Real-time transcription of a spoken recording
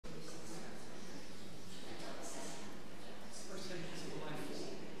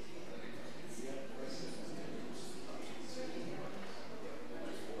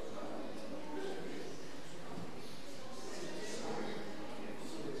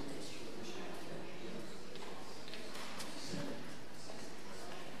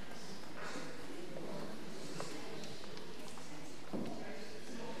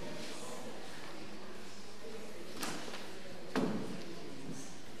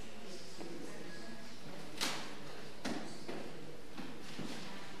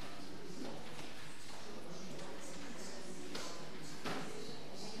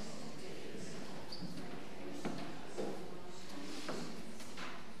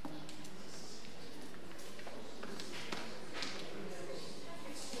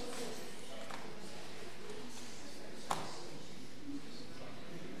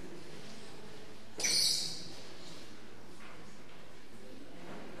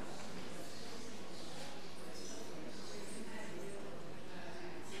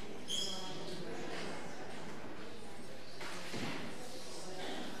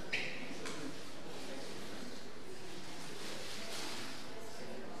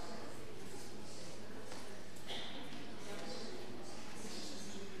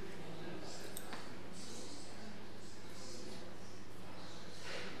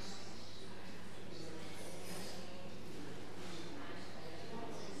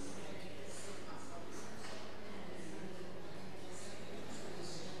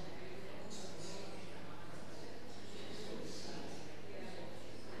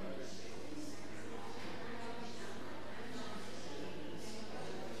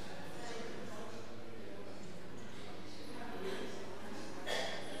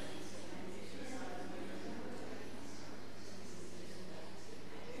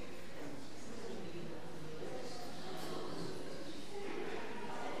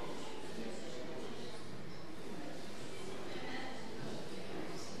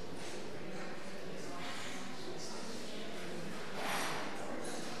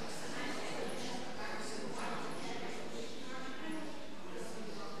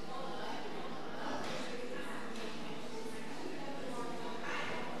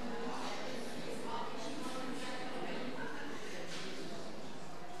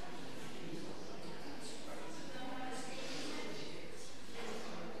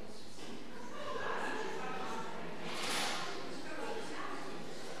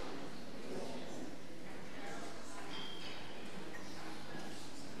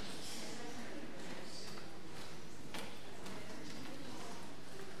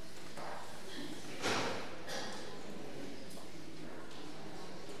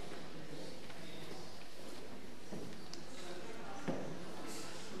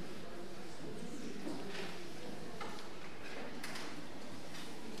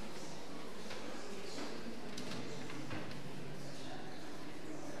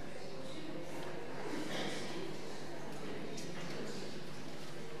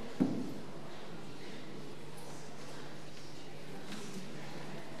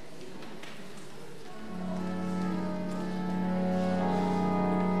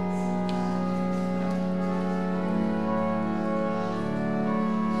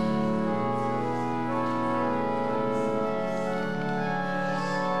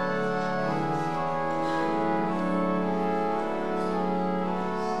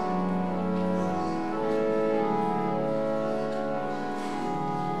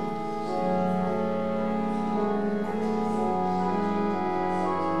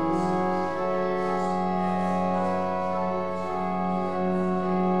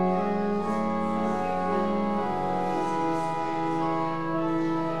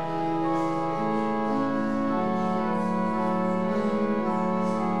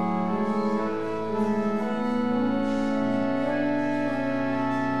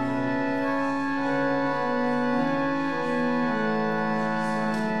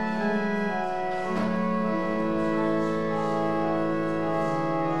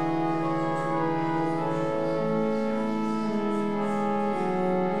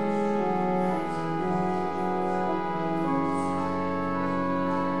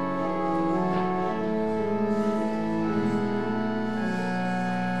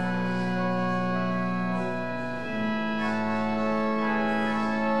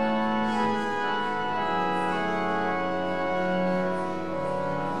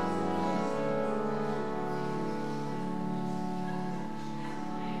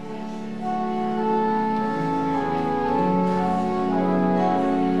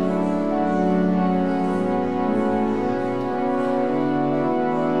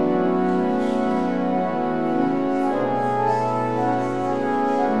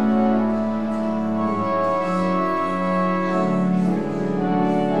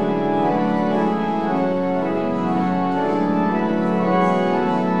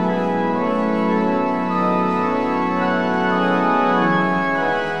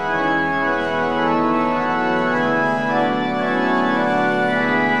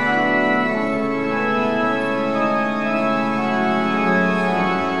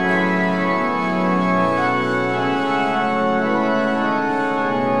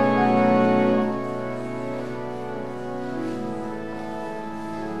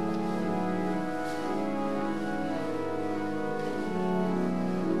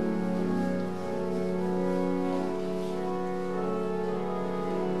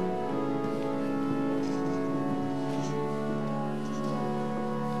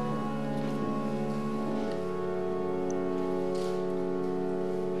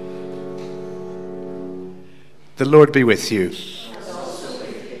The Lord be with you.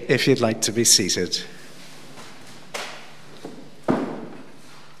 If you'd like to be seated. I'd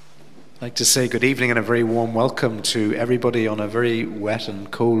like to say good evening and a very warm welcome to everybody on a very wet and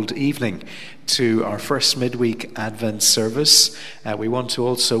cold evening to our first midweek Advent service. We want to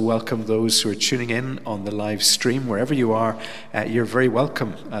also welcome those who are tuning in on the live stream. Wherever you are, you're very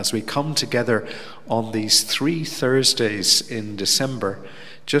welcome as we come together on these 3 Thursdays in December,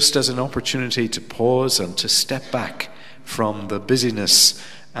 just as an opportunity to pause and to step back from the busyness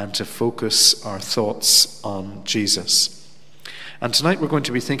and to focus our thoughts on Jesus. And tonight we're going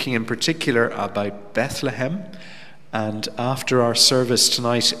to be thinking in particular about Bethlehem. And after our service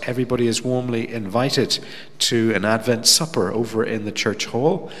tonight, everybody is warmly invited to an Advent supper over in the church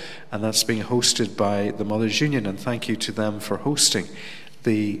hall. And that's being hosted by the Mothers Union. And thank you to them for hosting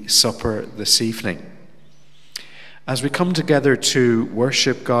the supper this evening. As we come together to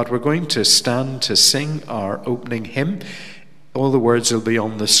worship God, we're going to stand to sing our opening hymn. All the words will be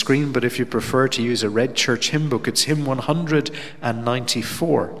on the screen, but if you prefer to use a red church hymn book, it's hymn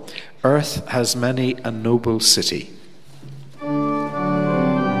 194. Earth has many a noble city.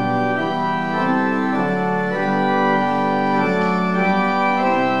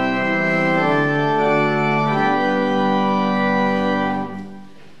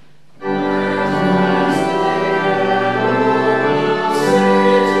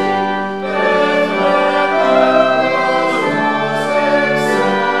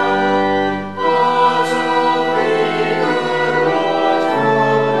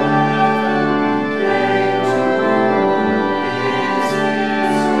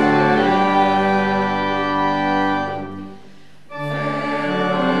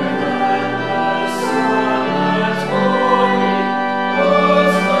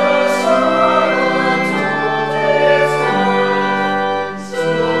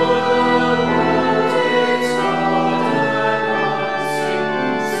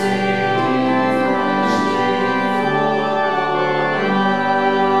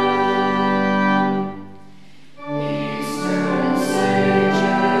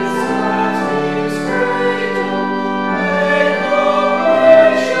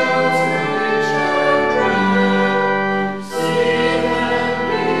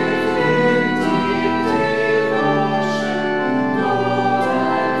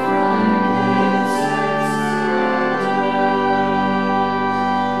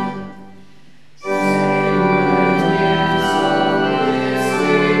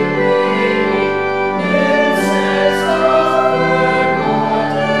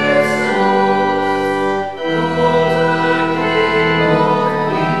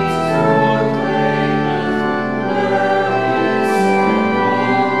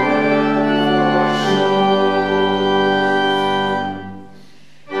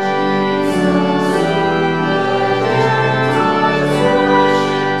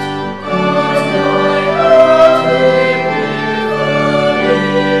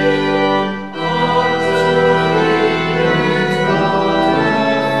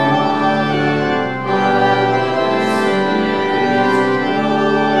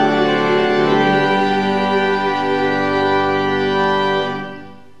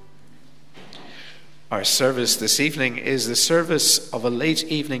 Our service this evening is the service of a late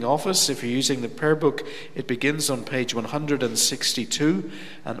evening office. If you're using the prayer book, it begins on page 162,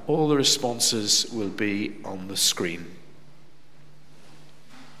 and all the responses will be on the screen.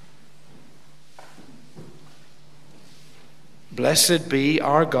 Blessed be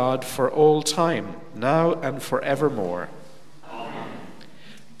our God for all time, now and forevermore. Amen.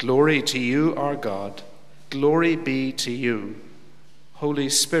 Glory to you, our God. Glory be to you. Holy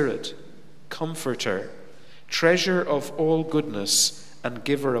Spirit, Comforter, treasure of all goodness and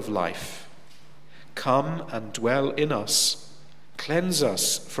giver of life, come and dwell in us, cleanse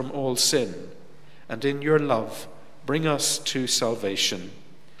us from all sin, and in your love bring us to salvation.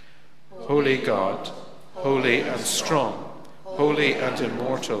 Holy God, holy and strong, holy and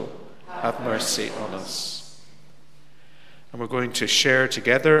immortal, have mercy on us. And we're going to share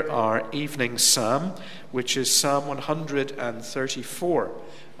together our evening psalm, which is Psalm 134.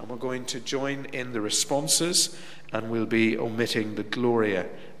 And we're going to join in the responses, and we'll be omitting the Gloria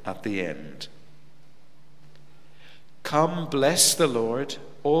at the end. Come, bless the Lord,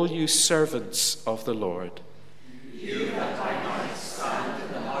 all you servants of the Lord. You that by night stand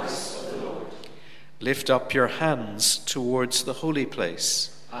in the house of the Lord. Lift up your hands towards the holy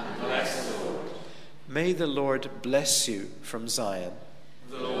place. And bless the Lord. May the Lord bless you from Zion.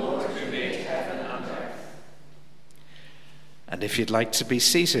 The Lord who made heaven and earth. And if you'd like to be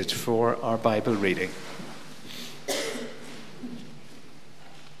seated for our Bible reading.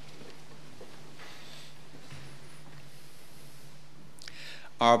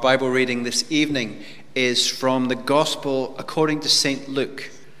 Our Bible reading this evening is from the Gospel according to St. Luke,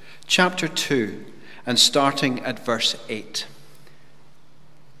 chapter 2, and starting at verse 8.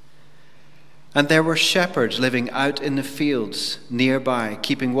 And there were shepherds living out in the fields nearby,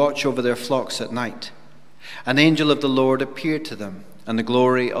 keeping watch over their flocks at night. An angel of the Lord appeared to them, and the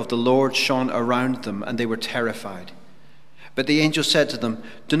glory of the Lord shone around them, and they were terrified. But the angel said to them,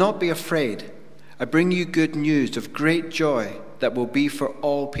 "Do not be afraid. I bring you good news of great joy that will be for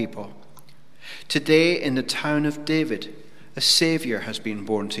all people. Today in the town of David, a Savior has been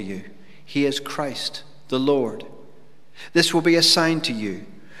born to you. He is Christ, the Lord. This will be a sign to you.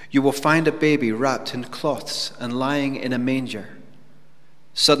 You will find a baby wrapped in cloths and lying in a manger."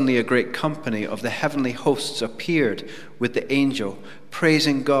 Suddenly a great company of the heavenly hosts appeared with the angel,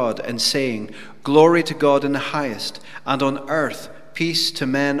 praising God and saying, "Glory to God in the highest, and on earth peace to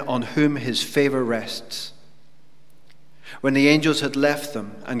men on whom his favor rests." When the angels had left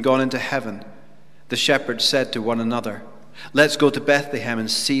them and gone into heaven, the shepherds said to one another, "Let's go to Bethlehem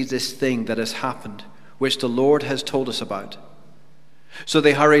and see this thing that has happened, which the Lord has told us about." So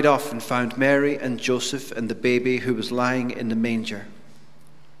they hurried off and found Mary and Joseph and the baby who was lying in the manger.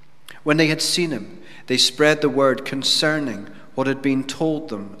 When they had seen him, they spread the word concerning what had been told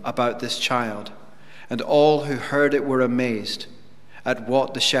them about this child, and all who heard it were amazed at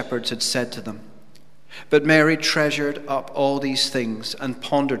what the shepherds had said to them. But Mary treasured up all these things and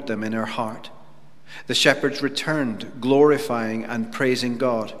pondered them in her heart. The shepherds returned, glorifying and praising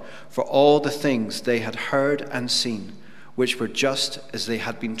God for all the things they had heard and seen, which were just as they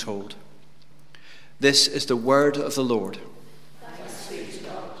had been told. This is the word of the Lord. Thanks be to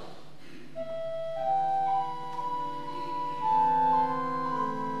God.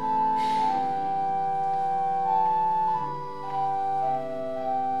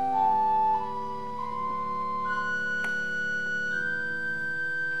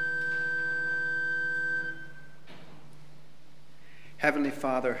 Heavenly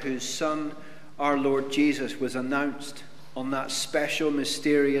Father, whose Son, our Lord Jesus, was announced on that special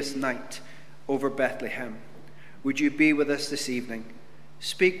mysterious night over Bethlehem, would you be with us this evening,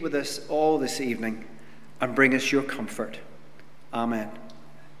 speak with us all this evening, and bring us your comfort. Amen.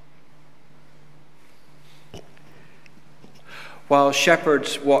 While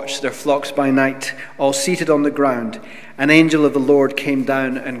shepherds watched their flocks by night, all seated on the ground, an angel of the Lord came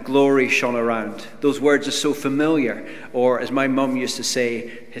down and glory shone around. Those words are so familiar, or as my mum used to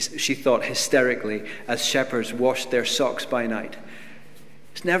say, she thought hysterically, as shepherds washed their socks by night.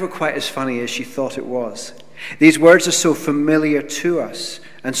 It's never quite as funny as she thought it was. These words are so familiar to us,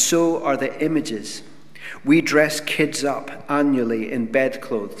 and so are the images. We dress kids up annually in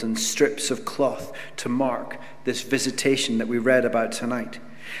bedclothes and strips of cloth to mark this visitation that we read about tonight.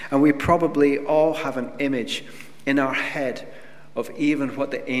 And we probably all have an image in our head of even what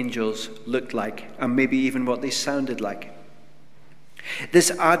the angels looked like, and maybe even what they sounded like.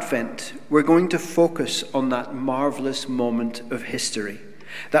 This Advent, we're going to focus on that marvelous moment of history,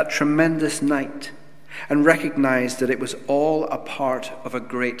 that tremendous night, and recognize that it was all a part of a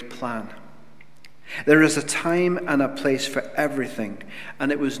great plan. There is a time and a place for everything,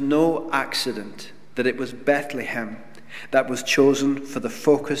 and it was no accident that it was Bethlehem that was chosen for the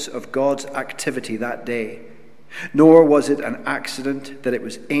focus of God's activity that day. Nor was it an accident that it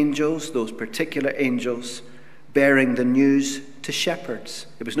was angels, those particular angels, bearing the news to shepherds.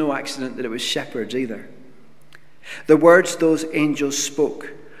 It was no accident that it was shepherds either. The words those angels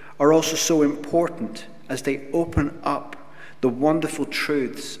spoke are also so important as they open up the wonderful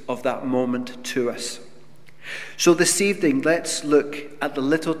truths of that moment to us. So this evening, let's look at the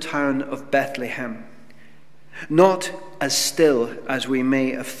little town of Bethlehem, not as still as we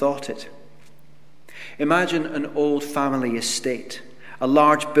may have thought it. Imagine an old family estate, a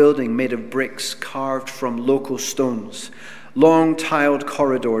large building made of bricks carved from local stones, long tiled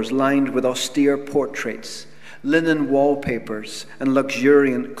corridors lined with austere portraits, linen wallpapers and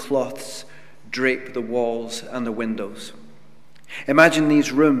luxuriant cloths drape the walls and the windows. Imagine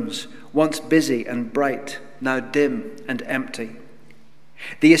these rooms, once busy and bright, now dim and empty.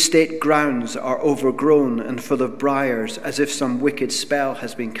 The estate grounds are overgrown and full of briars, as if some wicked spell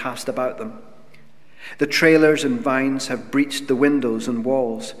has been cast about them. The trailers and vines have breached the windows and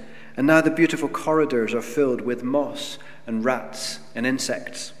walls, and now the beautiful corridors are filled with moss and rats and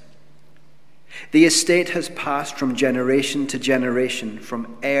insects. The estate has passed from generation to generation,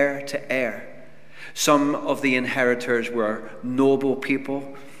 from heir to heir. Some of the inheritors were noble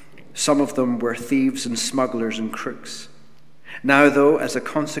people. Some of them were thieves and smugglers and crooks. Now, though, as a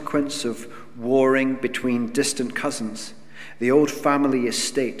consequence of warring between distant cousins, the old family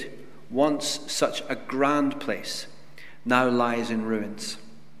estate, once such a grand place, now lies in ruins.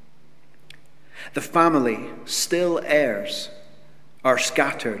 The family, still heirs, are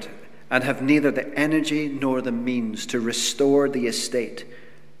scattered and have neither the energy nor the means to restore the estate.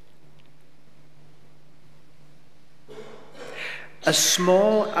 As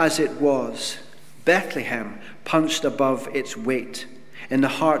small as it was, Bethlehem punched above its weight in the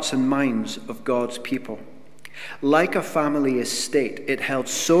hearts and minds of God's people. Like a family estate, it held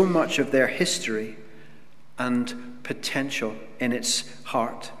so much of their history and potential in its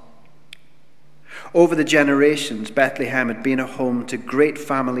heart. Over the generations, Bethlehem had been a home to great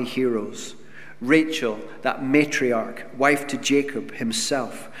family heroes. Rachel, that matriarch, wife to Jacob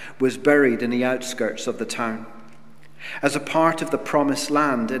himself, was buried in the outskirts of the town. As a part of the promised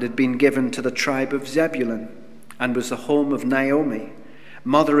land, it had been given to the tribe of Zebulun and was the home of Naomi,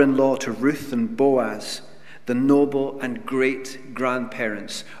 mother-in-law to Ruth and Boaz, the noble and great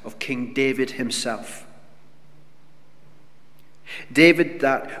grandparents of King David himself. David,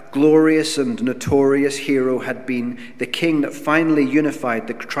 that glorious and notorious hero, had been the king that finally unified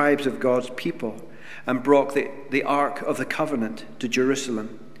the tribes of God's people and brought the Ark of the Covenant to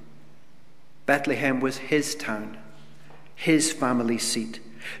Jerusalem. Bethlehem was his town, his family seat.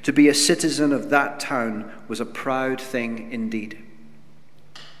 To be a citizen of that town was a proud thing indeed.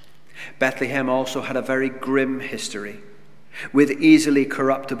 Bethlehem also had a very grim history, with easily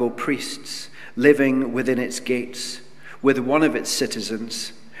corruptible priests living within its gates, with one of its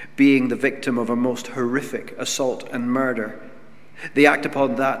citizens being the victim of a most horrific assault and murder. The act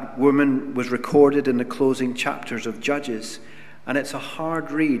upon that woman was recorded in the closing chapters of Judges, and it's a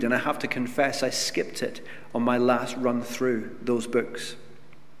hard read, and I have to confess I skipped it on my last run through those books.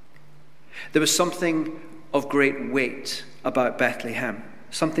 There was something of great weight about Bethlehem,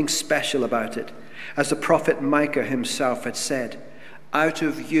 something special about it. As the prophet Micah himself had said, "Out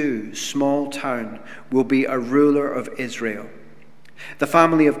of you, small town, will be a ruler of Israel." The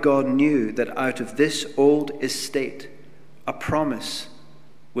family of God knew that out of this old estate, a promise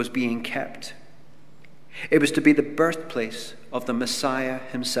was being kept. It was to be the birthplace of the Messiah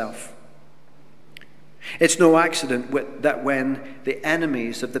himself. It's no accident that when the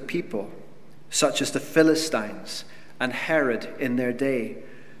enemies of the people, such as the Philistines and Herod in their day,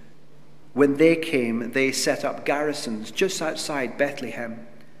 when they came, they set up garrisons just outside Bethlehem.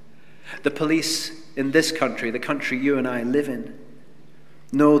 The police in this country, the country you and I live in,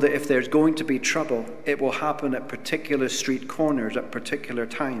 know that if there's going to be trouble, it will happen at particular street corners at particular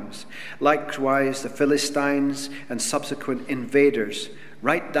times. Likewise, the Philistines and subsequent invaders,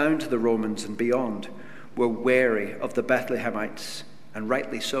 right down to the Romans and beyond, were wary of the Bethlehemites, and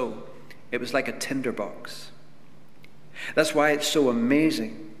rightly so. It was like a tinderbox. That's why it's so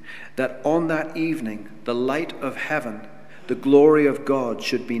amazing that on that evening, the light of heaven, the glory of God,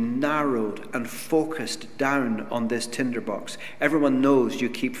 should be narrowed and focused down on this tinderbox. Everyone knows you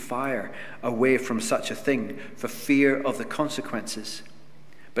keep fire away from such a thing for fear of the consequences.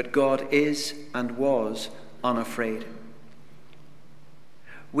 But God is and was unafraid.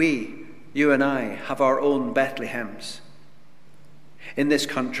 We, you and I, have our own Bethlehems. In this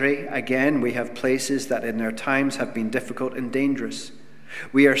country, again, we have places that in their times have been difficult and dangerous.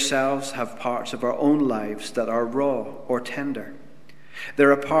 We ourselves have parts of our own lives that are raw or tender.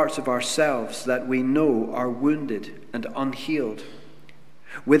 There are parts of ourselves that we know are wounded and unhealed.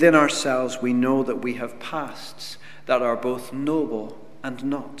 Within ourselves, we know that we have pasts that are both noble and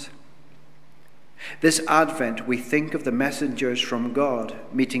not. This Advent, we think of the messengers from God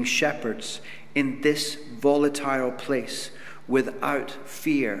meeting shepherds in this volatile place without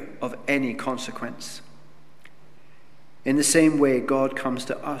fear of any consequence. In the same way, God comes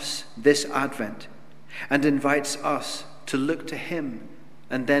to us this Advent and invites us to look to him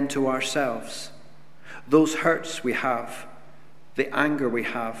and then to ourselves. Those hurts we have, the anger we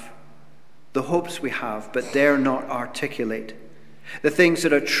have, the hopes we have but dare not articulate, the things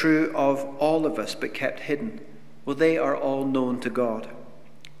that are true of all of us but kept hidden, well, they are all known to God.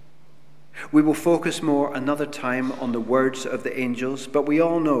 We will focus more another time on the words of the angels, but we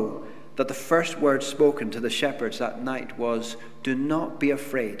all know that the first word spoken to the shepherds that night was, "Do not be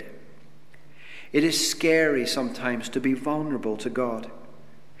afraid." It is scary sometimes to be vulnerable to God.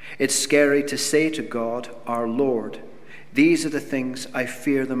 It's scary to say to God, our Lord, "These are the things I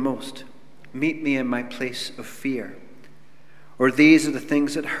fear the most. Meet me in my place of fear." Or, "These are the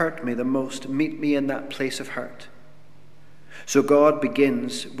things that hurt me the most. Meet me in that place of hurt." So God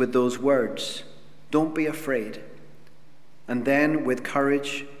begins with those words, "Don't be afraid." And then, with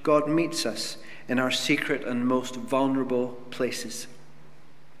courage, God meets us in our secret and most vulnerable places.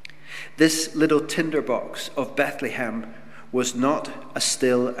 This little tinderbox of Bethlehem was not a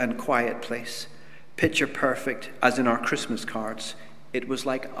still and quiet place, picture perfect as in our Christmas cards. It was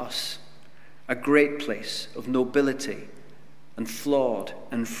like us, a great place of nobility and flawed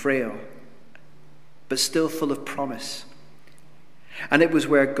and frail, but still full of promise. And it was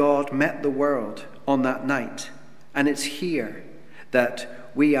where God met the world on that night, and it's here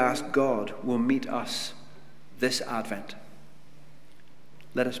that we ask God will meet us this Advent.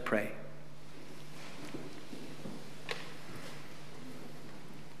 Let us pray.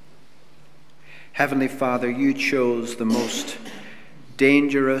 Heavenly Father, you chose the most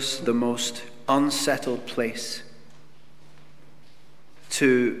dangerous, the most unsettled place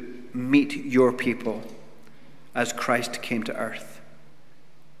to meet your people as Christ came to earth.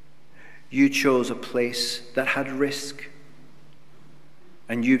 You chose a place that had risk,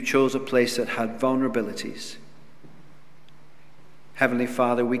 and you chose a place that had vulnerabilities. Heavenly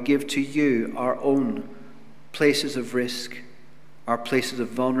Father, we give to you our own places of risk, our places of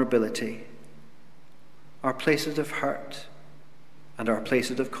vulnerability, our places of hurt, and our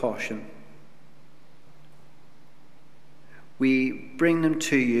places of caution. We bring them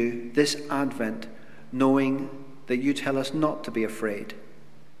to you this Advent, knowing that you tell us not to be afraid.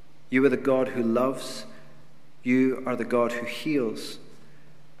 You are the God who loves, you are the God who heals,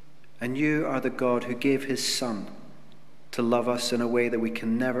 and you are the God who gave his Son to love us in a way that we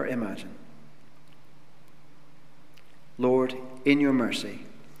can never imagine. Lord, in your mercy,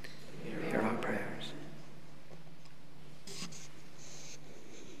 hear our prayers.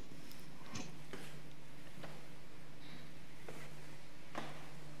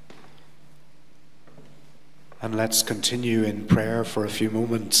 And let's continue in prayer for a few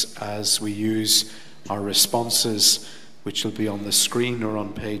moments as we use our responses, which will be on the screen or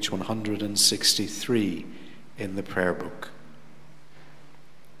on page 163 in the prayer book.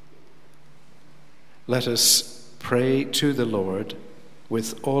 Let us pray to the Lord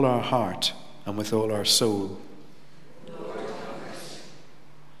with all our heart and with all our soul. Lord, have mercy.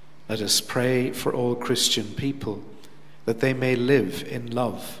 Let us pray for all Christian people, that they may live in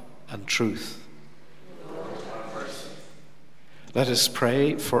love and truth. Let us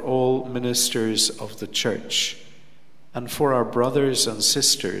pray for all ministers of the Church and for our brothers and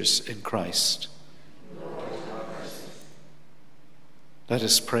sisters in Christ. Lord, have mercy. Let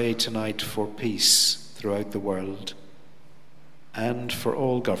us pray tonight for peace throughout the world and for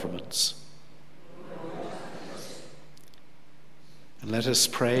all governments. Lord, have mercy. And let us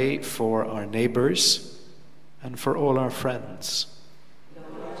pray for our neighbours and for all our friends.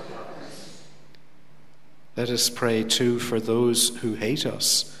 Let us pray too for those who hate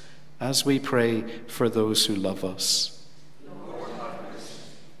us, as we pray for those who love us. Lord, have mercy.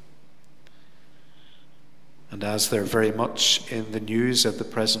 And as they're very much in the news at the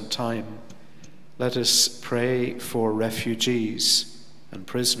present time, let us pray for refugees and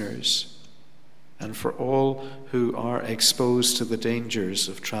prisoners, and for all who are exposed to the dangers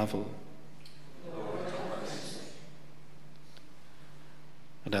of travel.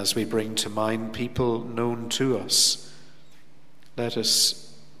 And as we bring to mind people known to us, let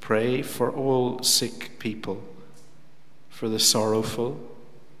us pray for all sick people, for the sorrowful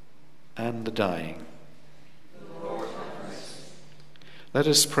and the dying. Lord, have mercy. Let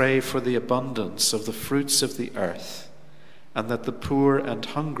us pray for the abundance of the fruits of the earth, and that the poor and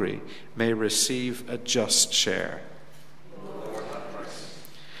hungry may receive a just share. Lord, have mercy.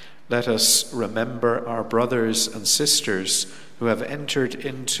 Let us remember our brothers and sisters who have entered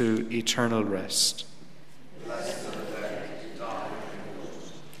into eternal rest. Bless the dead who die.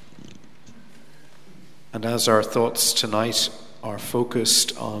 And as our thoughts tonight are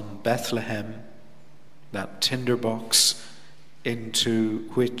focused on Bethlehem, that tinderbox into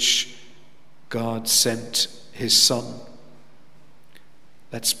which God sent his Son,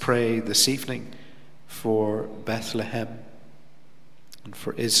 let's pray this evening for Bethlehem and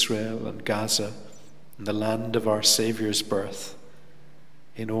for Israel and Gaza, in the land of our Saviour's birth,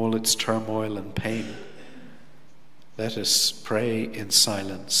 in all its turmoil and pain. Let us pray in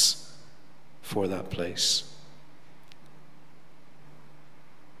silence for that place.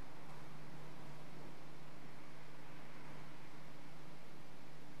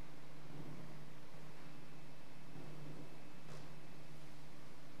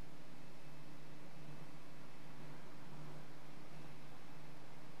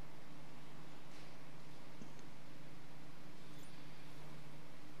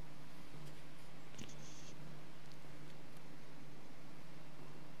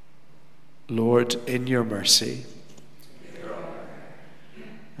 Lord, in your mercy,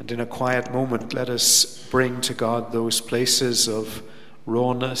 and in a quiet moment, let us bring to God those places of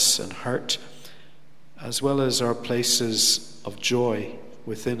rawness and hurt, as well as our places of joy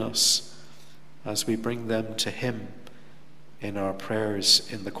within us, as we bring them to him in our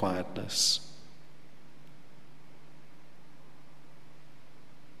prayers in the quietness.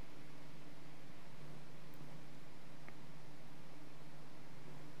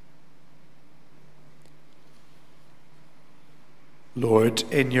 Lord,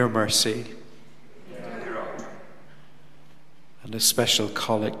 in your mercy. And a special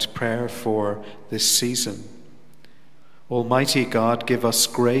collect prayer for this season. Almighty God, give us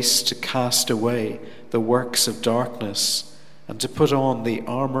grace to cast away the works of darkness and to put on the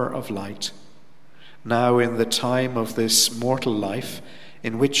armor of light. Now in the time of this mortal life,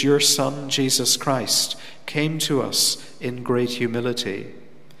 in which your Son, Jesus Christ, came to us in great humility,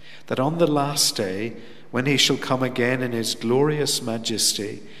 that on the last day, when he shall come again in his glorious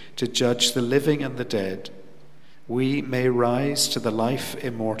majesty to judge the living and the dead, we may rise to the life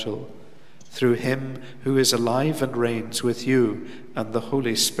immortal, through him who is alive and reigns with you and the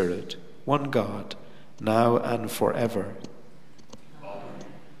Holy Spirit, one God, now and forever. Amen.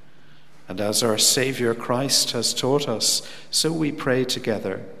 And as our Saviour Christ has taught us, so we pray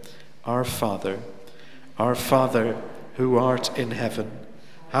together, Our Father, who art in heaven,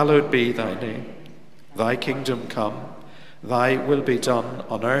 hallowed be thy name. Thy kingdom come, thy will be done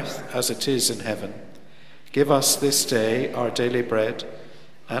on earth as it is in heaven. Give us this day our daily bread,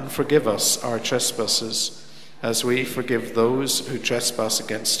 and forgive us our trespasses, as we forgive those who trespass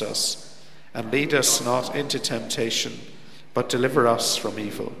against us. And lead us not into temptation, but deliver us from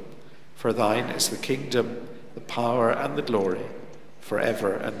evil. For thine is the kingdom, the power, and the glory,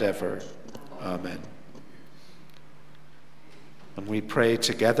 forever and ever. Amen. And we pray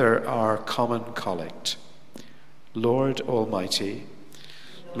together our common collect. Lord Almighty,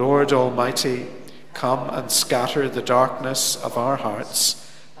 come and scatter the darkness of our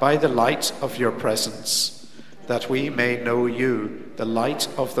hearts by the light of your presence, that we may know you, the light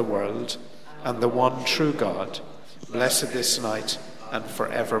of the world, and the one true God, blessed this night and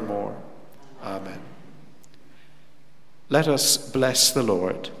forevermore. Amen. Let us bless the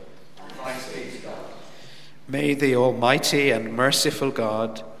Lord. May the Almighty and merciful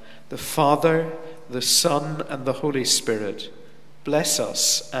God, the Father, the Son, and the Holy Spirit, bless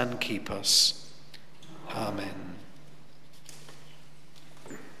us and keep us. Amen.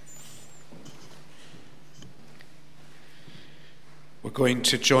 We're going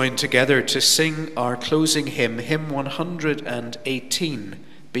to join together to sing our closing hymn, hymn 118,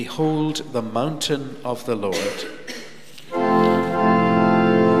 Behold the Mountain of the Lord.